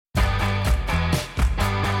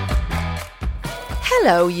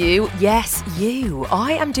Hello you, yes you.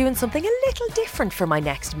 I am doing something a little different for my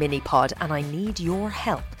next mini pod and I need your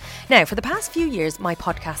help. Now, for the past few years, my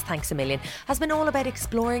podcast Thanks a Million has been all about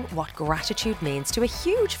exploring what gratitude means to a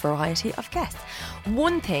huge variety of guests.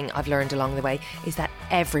 One thing I've learned along the way is that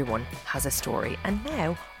everyone has a story, and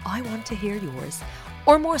now I want to hear yours.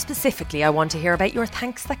 Or more specifically, I want to hear about your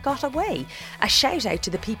thanks that got away. A shout out to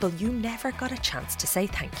the people you never got a chance to say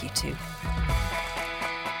thank you to.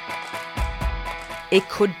 It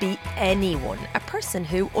could be anyone, a person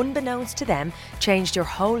who, unbeknownst to them, changed your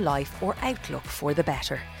whole life or outlook for the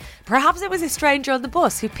better. Perhaps it was a stranger on the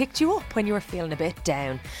bus who picked you up when you were feeling a bit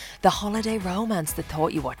down. The holiday romance that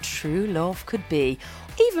taught you what true love could be,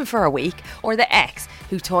 even for a week. Or the ex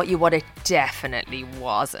who taught you what it definitely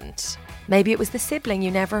wasn't. Maybe it was the sibling you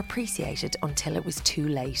never appreciated until it was too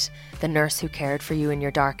late. The nurse who cared for you in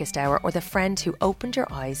your darkest hour, or the friend who opened your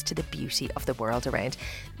eyes to the beauty of the world around.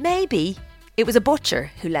 Maybe it was a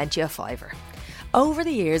butcher who lent you a fiver. Over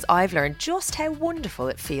the years, I've learned just how wonderful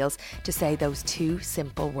it feels to say those two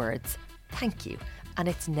simple words, thank you, and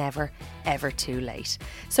it's never, ever too late.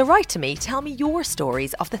 So write to me, tell me your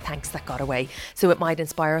stories of the thanks that got away, so it might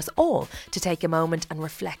inspire us all to take a moment and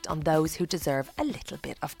reflect on those who deserve a little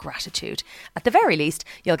bit of gratitude. At the very least,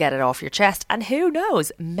 you'll get it off your chest, and who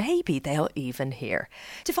knows, maybe they'll even hear.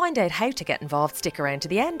 To find out how to get involved, stick around to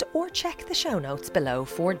the end or check the show notes below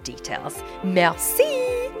for details. Merci!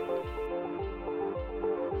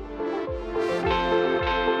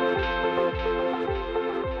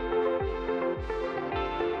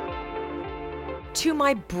 To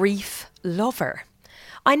my brief lover.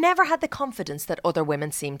 I never had the confidence that other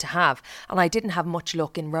women seem to have, and I didn't have much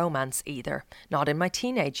luck in romance either. Not in my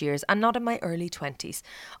teenage years and not in my early 20s.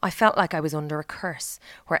 I felt like I was under a curse,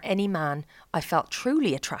 where any man I felt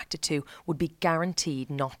truly attracted to would be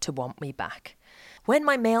guaranteed not to want me back. When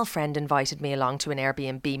my male friend invited me along to an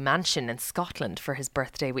Airbnb mansion in Scotland for his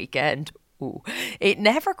birthday weekend, it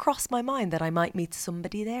never crossed my mind that I might meet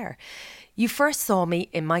somebody there. You first saw me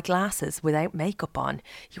in my glasses without makeup on.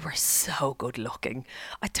 You were so good looking.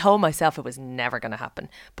 I told myself it was never going to happen,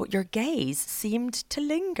 but your gaze seemed to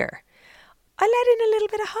linger. I let in a little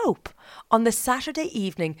bit of hope. On the Saturday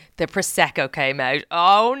evening, the Prosecco came out.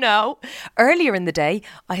 Oh no! Earlier in the day,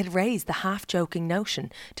 I had raised the half-joking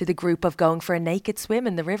notion to the group of going for a naked swim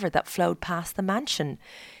in the river that flowed past the mansion.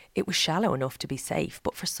 It was shallow enough to be safe,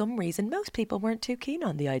 but for some reason most people weren't too keen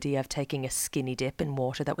on the idea of taking a skinny dip in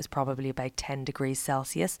water that was probably about 10 degrees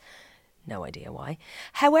Celsius. No idea why.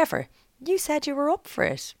 However, you said you were up for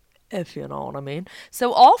it, if you know what I mean.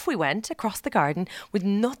 So off we went across the garden with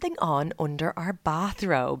nothing on under our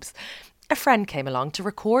bathrobes. A friend came along to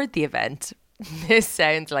record the event. This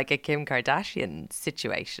sounds like a Kim Kardashian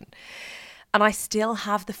situation. And I still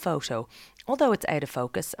have the photo, although it's out of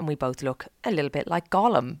focus and we both look a little bit like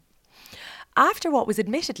Gollum. After what was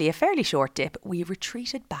admittedly a fairly short dip, we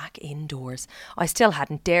retreated back indoors. I still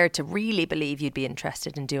hadn't dared to really believe you'd be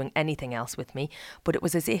interested in doing anything else with me, but it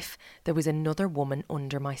was as if there was another woman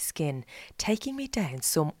under my skin, taking me down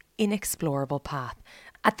some inexplorable path.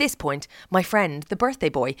 At this point, my friend, the birthday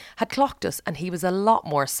boy, had clocked us, and he was a lot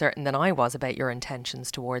more certain than I was about your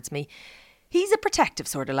intentions towards me. He's a protective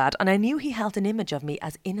sort of lad, and I knew he held an image of me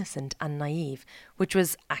as innocent and naive, which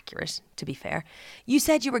was accurate, to be fair. You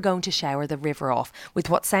said you were going to shower the river off with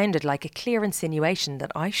what sounded like a clear insinuation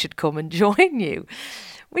that I should come and join you,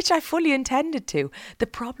 which I fully intended to. The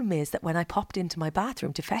problem is that when I popped into my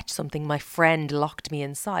bathroom to fetch something, my friend locked me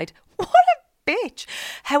inside. What a bitch!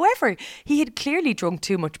 However, he had clearly drunk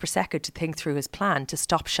too much Prosecco to think through his plan to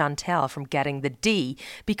stop Chantel from getting the D,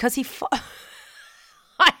 because he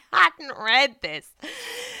I hadn't read this.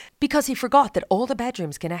 Because he forgot that all the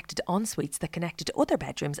bedrooms connected to en-suites that connected to other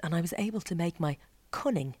bedrooms, and I was able to make my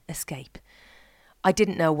cunning escape. I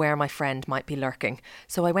didn't know where my friend might be lurking,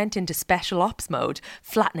 so I went into special ops mode,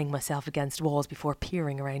 flattening myself against walls before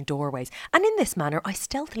peering around doorways. And in this manner, I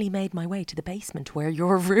stealthily made my way to the basement where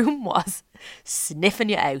your room was, sniffing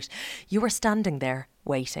you out. You were standing there,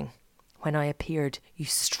 waiting. When I appeared, you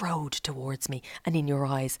strode towards me, and in your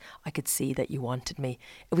eyes I could see that you wanted me.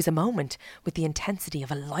 It was a moment with the intensity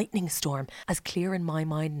of a lightning storm, as clear in my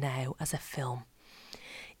mind now as a film.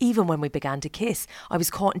 Even when we began to kiss, I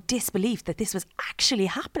was caught in disbelief that this was actually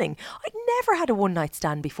happening. I'd never had a one-night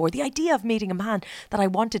stand before. The idea of meeting a man that I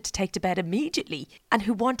wanted to take to bed immediately, and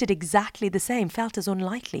who wanted exactly the same, felt as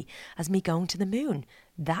unlikely as me going to the moon.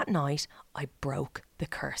 That night, I broke the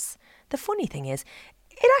curse. The funny thing is,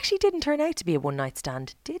 it actually didn't turn out to be a one-night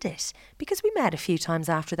stand, did it? Because we met a few times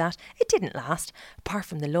after that. It didn't last. Apart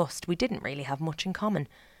from the lust, we didn't really have much in common.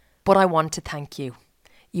 But I want to thank you.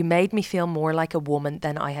 You made me feel more like a woman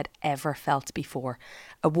than I had ever felt before,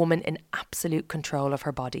 a woman in absolute control of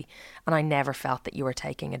her body, and I never felt that you were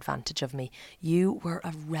taking advantage of me. You were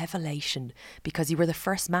a revelation because you were the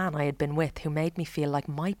first man I had been with who made me feel like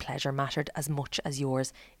my pleasure mattered as much as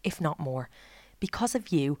yours, if not more. Because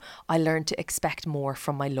of you, I learned to expect more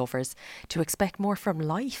from my lovers, to expect more from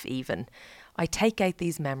life even. I take out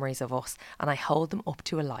these memories of us and I hold them up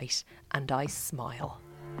to a light and I smile.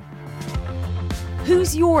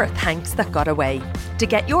 Who's your thanks that got away? To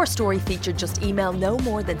get your story featured, just email no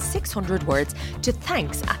more than 600 words to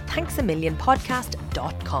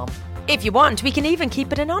thanks@thanksamillionpodcast.com. If you want, we can even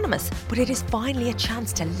keep it anonymous, but it is finally a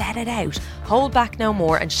chance to let it out. Hold back no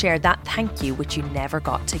more and share that thank you which you never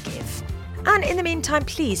got to give. And in the meantime,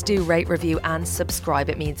 please do rate, review and subscribe.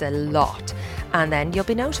 It means a lot. And then you'll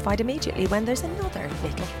be notified immediately when there's another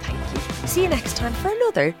little thank you. See you next time for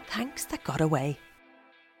another Thanks That Got Away.